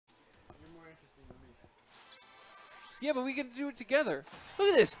Yeah, but we can do it together. Look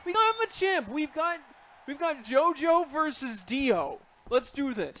at this. We got Machamp. We've got JoJo versus Dio. Let's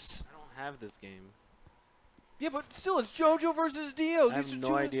do this. I don't have this game. Yeah, but still, it's JoJo versus Dio. I have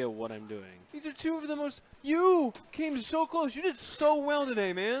no idea what I'm doing. These are two of the most... You came so close. You did so well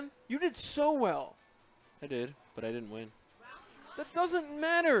today, man. You did so well. I did, but I didn't win. That doesn't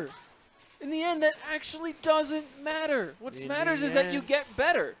matter. In the end, that actually doesn't matter. What matters is that you get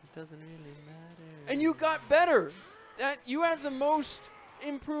better. It doesn't really matter. And you got better. That you have the most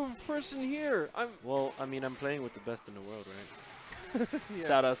improved person here. Well, I mean, I'm playing with the best in the world, right? Yeah.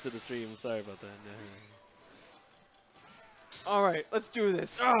 Shout outs to the stream. Sorry about that. All right, let's do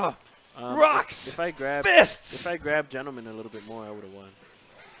this. Rocks. If I grab fists. If I grab Gentleman a little bit more, I would have won.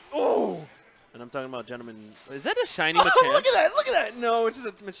 Oh. And I'm talking about Gentleman. Is that a shiny Machamp? Look at that! Look at that! No, it's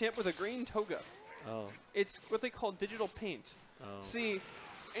just a Machamp with a green toga. Oh. It's what they call digital paint. Oh. See,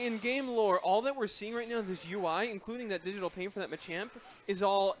 in game lore, all that we're seeing right now, this UI, including that digital paint for that Machamp, is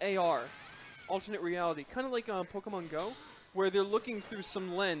all AR, alternate reality, kind of like Pokemon Go, where they're looking through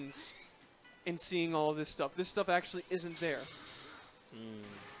some lens and seeing all of this stuff. This stuff actually isn't there.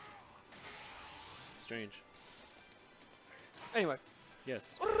 Strange. Anyway.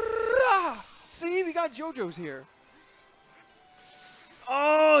 Yes. See, we got JoJo's here.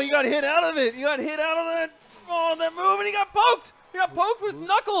 Oh, you got hit out of it. You got hit out of that move, and he got poked. He got poked with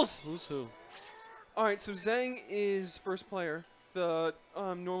Knuckles. Who's who? All right, so Zang is first player, the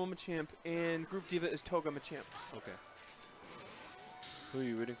normal Machamp, and Group Diva is Toga Machamp. Okay. Who are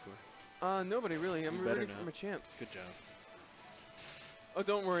you rooting for? Nobody really. I'm rooting for Machamp. Good job. Oh,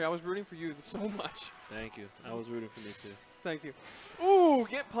 don't worry. I was rooting for you so much. Thank you. I was rooting for me too. Thank you. Ooh,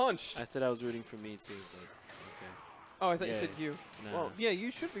 get punched. I said I was rooting for me too, but okay. Oh, I thought you said you. Nah. Well, yeah,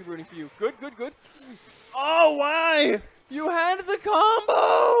 you should be rooting for you. Good, good, good. Oh, why? You had the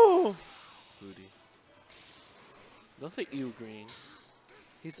combo. Booty. Don't say ew green.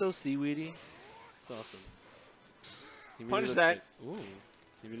 He's so seaweedy. It's awesome. He really Punch that. Like, ooh.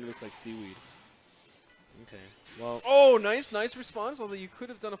 He really looks like seaweed. Okay. Well. Oh, nice response. Although you could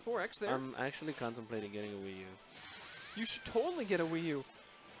have done a 4X there. I'm actually contemplating getting a Wii U. You should totally get a Wii U.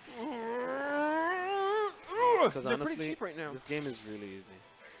 Because They're honestly, pretty cheap right now. This game is really easy.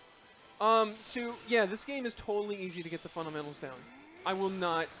 Yeah, this game is totally easy to get the fundamentals down. I will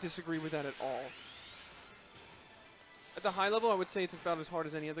not disagree with that at all. At the high level, I would say it's about as hard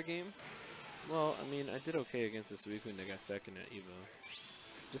as any other game. Well, I mean, I did okay against this week when they got second at EVO.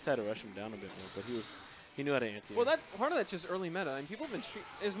 Just had to rush him down a bit more, but he knew how to answer. Well, part of that's just early meta. I mean, people have been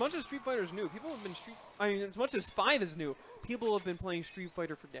as much as Street Fighter is new. People have been as much as 5 is new. People have been playing Street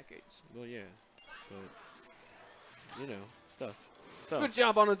Fighter for decades. Well, yeah, but you know, stuff. So good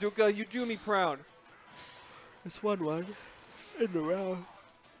job, Onoduka. You do me proud. It's 1-1 in the round.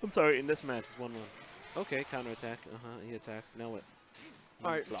 I'm sorry, in this match, it's 1-1. Okay, counterattack. He attacks. Now what?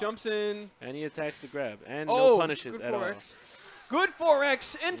 All right, jumps in. And he attacks the grab. And no punishes good at 4X. all. Good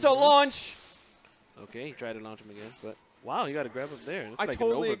 4X into launch. Okay, he tried to launch him again, but wow, he got a grab up there. That's I like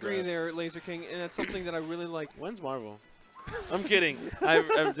totally agree there, Laser King, and that's something that I really like. When's Marvel? I'm kidding.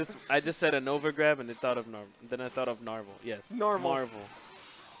 I just said a Nova grab and then I thought of Narvel. Yes. Marvel.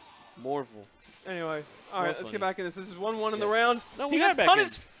 Anyway, all right, let's get back in this. This is 1-1 in the rounds. No, he got gets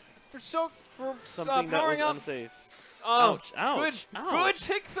punished for something that was unsafe. Oh, ouch! Ouch! Good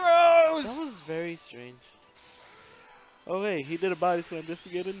tick throws. That was very strange. Oh hey, he did a body slam just to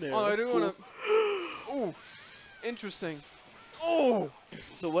get in there. Oh, That's I do want to. Ooh, interesting. Oh.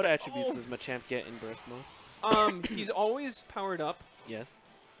 So what attributes does Machamp get in burst mode? He's always powered up. Yes.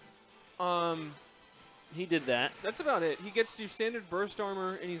 He did that. That's about it. He gets your standard burst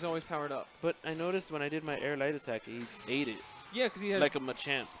armor, and he's always powered up. But I noticed when I did my air light attack, he ate it. Yeah, because he had like a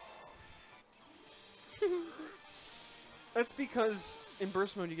Machamp. That's because in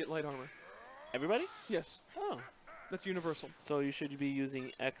burst mode you get light armor. Everybody? Yes. Oh. That's universal. So you should be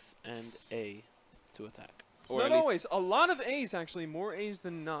using X and A to attack. Or not always. A lot of A's, actually, more A's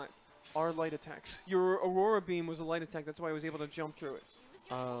than not, are light attacks. Your Aurora Beam was a light attack. That's why I was able to jump through it.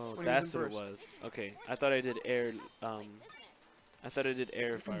 Oh, that's what it was. Okay. I thought I did air, I thought I did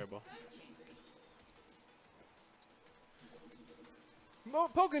air fireball.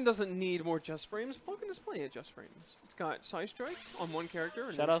 Pokken doesn't need more Just Frames. Pokken has plenty of Just Frames. It's got Side Strike on one character.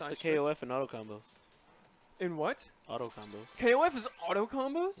 And Shoutouts to KOF and auto combos. In what? Auto combos. KOF is auto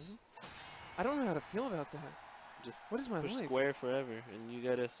combos? I don't know how to feel about that. Just what is my push life? square forever, and you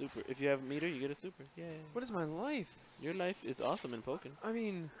get a super. If you have meter, you get a super. Yeah. What is my life? Your life is awesome in Pokken. I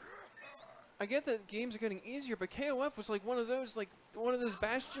mean, I get that games are getting easier, but KOF was like one of those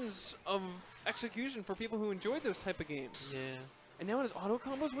bastions of execution for people who enjoyed those type of games. Yeah. And now it is auto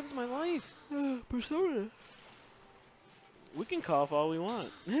combos. What is my life? Persona. We can cough all we want.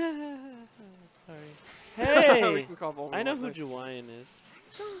 Sorry. We Hey! can call Bulma I know who nice. Jawaiian is.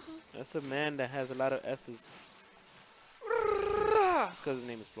 That's a man that has a lot of S's. It's because his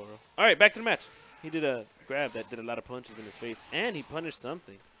name is plural. All right, back to the match. He did a grab that did a lot of punches in his face, and he punished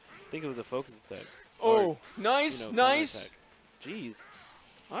something. I think it was a focus attack. Oh, Or, nice, you know, nice. counterattack. Jeez.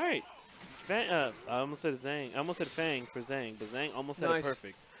 All right. I almost said Zang. I almost said Fang for Zang, but Zang almost had it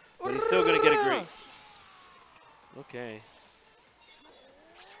perfect. But he's still going to get a great. Okay.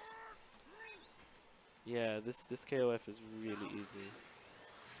 Yeah, this KOF is really easy.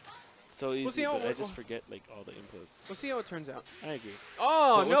 So easy, but I just forget like all the inputs. We'll see how it turns out. I agree.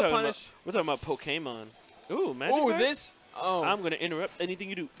 Oh, no punish. We're talking about Pokemon. Ooh, Magikarp. Oh, this. Oh. I'm going to interrupt anything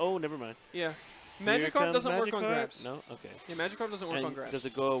you do. Oh, never mind. Yeah. Magikarp doesn't work on grabs. No? Okay. Yeah, Magikarp doesn't work on grabs. Does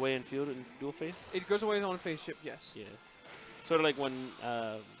it go away in field and dual face? It goes away on face ship, yes. Yeah. Sort of like when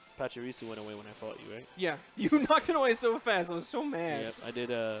Pachirisu went away when I fought you, right? Yeah. You knocked it away so fast. I was so mad. Yep, I did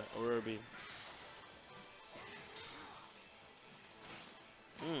Aurora Beam.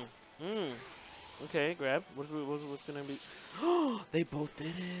 Okay, grab. What's going to be? They both did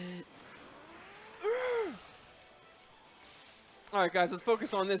it. All right, guys, let's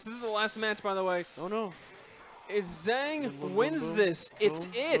focus on this. This is the last match, by the way. Oh, no. If Zang Boom, boom, wins boom, this, it's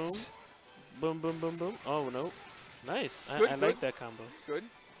boom, it. Boom, boom, boom, boom. Oh, no. Nice. I Good. like that combo. Good.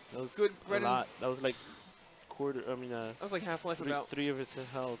 That was Good. a lot. That was like quarter. I mean, that was like Half-Life about. 3 of its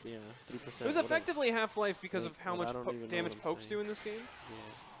health. Yeah, 3%. It was effectively Half-Life because Like, of how well, much damage pokes do in this game.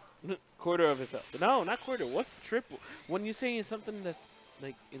 Yeah. Quarter of his health. No, not quarter. What's triple? When you're saying something that's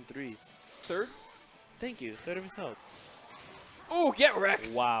like in threes. Third? Thank you. Third of his health. Oh, get wrecked.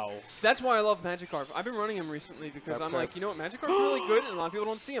 Wow. That's why I love Magikarp. I've been running him recently because I'm like, you know what, Magikarp's really good, and a lot of people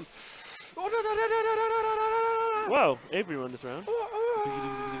don't see him. Wow, Avery won this round.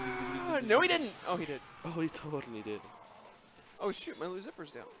 No, he didn't. Oh, he did. Oh, he totally did. Oh, shoot, my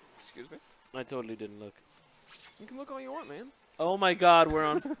zipper's down. Excuse me. I totally didn't look. You can look all you want, man. Oh my God, we're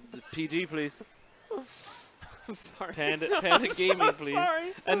on this PG, please. I'm sorry. Panda Gaming, so please.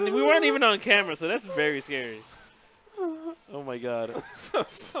 Sorry. And we weren't even on camera, so that's very scary. Oh my God. I'm so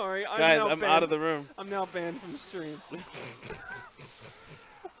sorry. Guys, I'm out of the room. I'm now banned from the stream.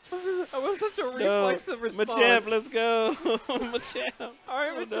 I was such a reflexive response. Machamp, let's go. Machamp. All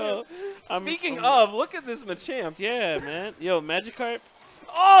right, Machamp. No. Speaking of, look at this Machamp. Yeah, man. Yo, Magikarp.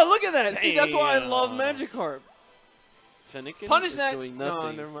 Oh, look at that. See, that's why I Damn. love Magikarp. Fennekin Punish is that. doing No,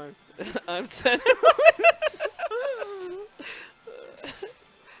 nothing. never mind. I'm telling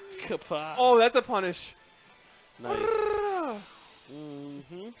Kapah. Oh, that's a punish. Nice.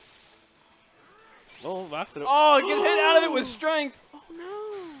 Mm-hmm. Oh, rock throw. Oh, get hit out of it with strength. Oh, no.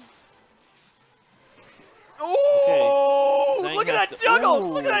 Oh, Okay. look at that juggle.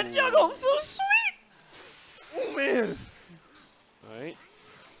 Look at that juggle. So sweet. Oh, man. All right.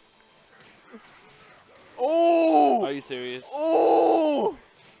 Oh. Are you serious? Oh.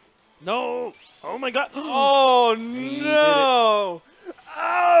 No. Oh, my God. Oh, He did no.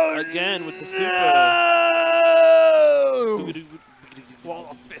 Oh, Again with the super. No. Wall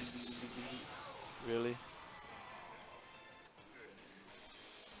of fists. Really?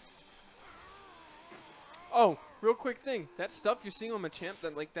 Oh, real quick thing. That stuff you're seeing on Machamp,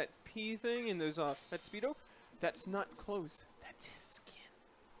 that like that P thing and there's that Speedo, that's not clothes. That's his skin.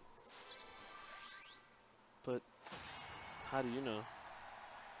 But how do you know?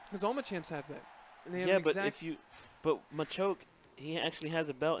 Because all Machamps have that. And they have Yeah, an but exact if you, but Machoke, he actually has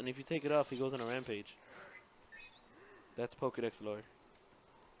a belt, and if you take it off, he goes on a rampage. That's Pokédex lore.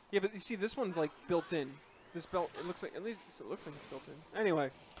 Yeah, but you see, this one's like built in. This belt, it looks like, at least it looks like it's built in. Anyway.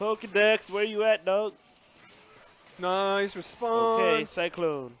 Pokédex, where you at, dog? Nice response. Okay,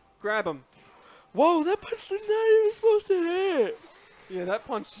 Cyclone. Grab him. Whoa, that punch did not even supposed to hit. Yeah, that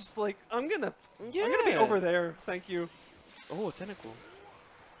punch is like, I'm gonna be Yeah. over there. Thank you. Oh, a tentacle.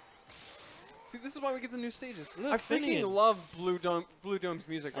 See, this is why we get the new stages. Look, I freaking Finian. love Blue Dome's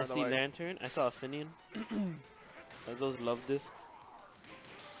music, by I the see way. Lantern. I saw a Finian. Those love discs.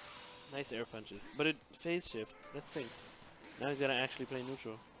 Nice air punches. But it phase shift. That stinks. Now he's gonna actually play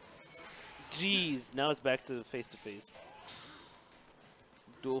neutral. Jeez. Now it's back to face to face.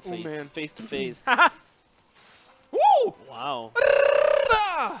 Dual face. man. Face to face. Woo! Wow.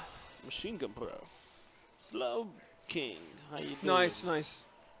 Machine Gun Pro. Slow King. How you doing? Nice, nice.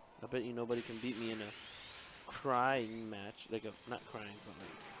 I bet you nobody can beat me in a crying match. Like a, not crying, but like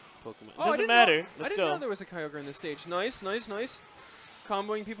Pokemon. Oh, Doesn't matter. I Let's didn't know go. there was a Kyogre in this stage. Nice, nice, nice.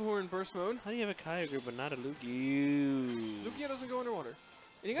 Comboing people who are in burst mode. How do you have a Kyogre but not a Lugia? Lugia doesn't go underwater.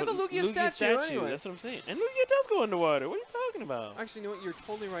 And you got But the Lugia statue anyway. That's what I'm saying. And Lugia does go underwater. What are you talking about? Actually, you know what? You're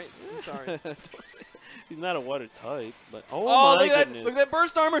totally right. I'm sorry. He's not a water type, but oh, Oh, my look at goodness. that! Look at that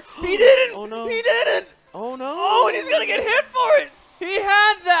burst armor. He didn't. Oh no. He didn't. Oh no. Oh, and he's gonna get hit for it. He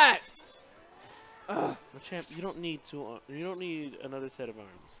had that. Machamp, you don't need you don't need another set of arms.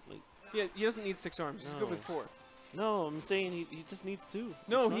 Like, Yeah, he doesn't need 6 arms. He's good with 4. no, I'm saying he just needs 2.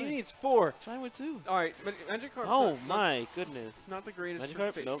 No, It's he fine. needs 4. It's fine with 2. All right, but Magikarp. Oh my goodness. Not the greatest.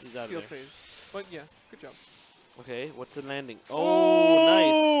 Magikarp? Nope, he's out of field there. phase. But yeah, good job. Okay, what's the landing?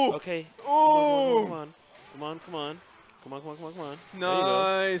 Oh, nice. Okay. Oh. Come on. Come on. Come on. Come on. Come on. Come on. Come on.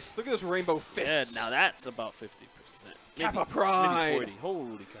 Nice. Look at those rainbow fists. Yeah, now that's about 50%. Kappa Pride. Maybe 40.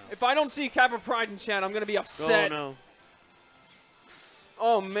 Holy cow. If I don't see Kappa Pride in chat, I'm gonna be upset. Oh no.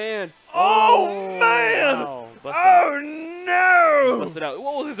 Oh man. Oh man. Wow. Bust Oh out. no. Bust it out.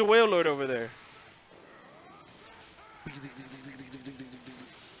 Whoa, there's a whale lord over there.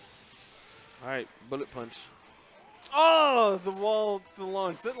 All right, bullet punch. Oh, the wall, the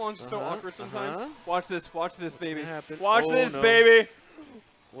launch. That launch is so Uh-huh, awkward sometimes. uh-huh. Watch this, baby. gonna happen? Watch Oh, this, no. baby.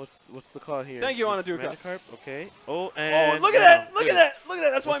 What's the call here? Thank you, Anaduka. Magikarp. Okay. Oh, and Oh, look at that! Look at that! Look at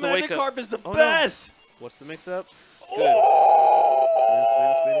that! That's What's why the wake up? Magikarp is the Oh, no. best. What's the mix-up? Oh!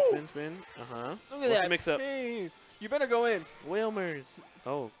 Spin. Uh-huh. Look at What's that! the mix-up? Hey, you better go in. Whalmers.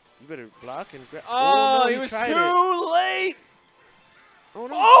 Oh, you better block and grab. Oh, no, he you was tried too it. late. Oh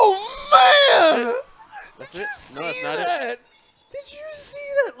no. Oh man! That's Did it. you see No, that's not it. that? Did you see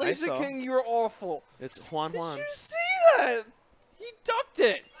that, Laser saw. King? You're awful. It's Juan. Did you see that? He ducked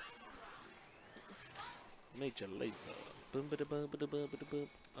it. Major laser. Boom, bada, boom, bada, boom, bada, boom.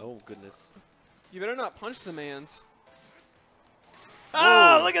 Oh goodness. You better not punch the mans.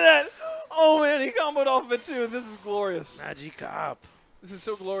 Ah, Whoa. look at that! Oh man, he comboed off of it too. This is glorious. Magikarp. This is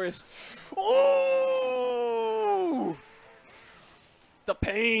so glorious. Oh! The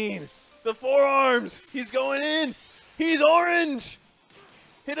pain. The forearms. He's going in. He's orange.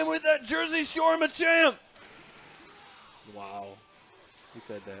 Hit him with that Jersey Shore Machamp. Wow. He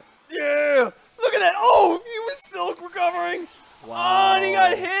said that. Yeah. Look at that. Oh, he was still recovering. Wow. Oh, and he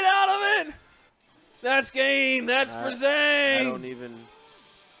got hit out of it. That's game. That's for Zang.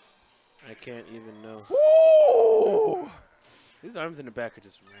 I can't even know. Woo! These arms in the back are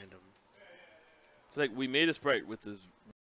just random. It's like we made a sprite with this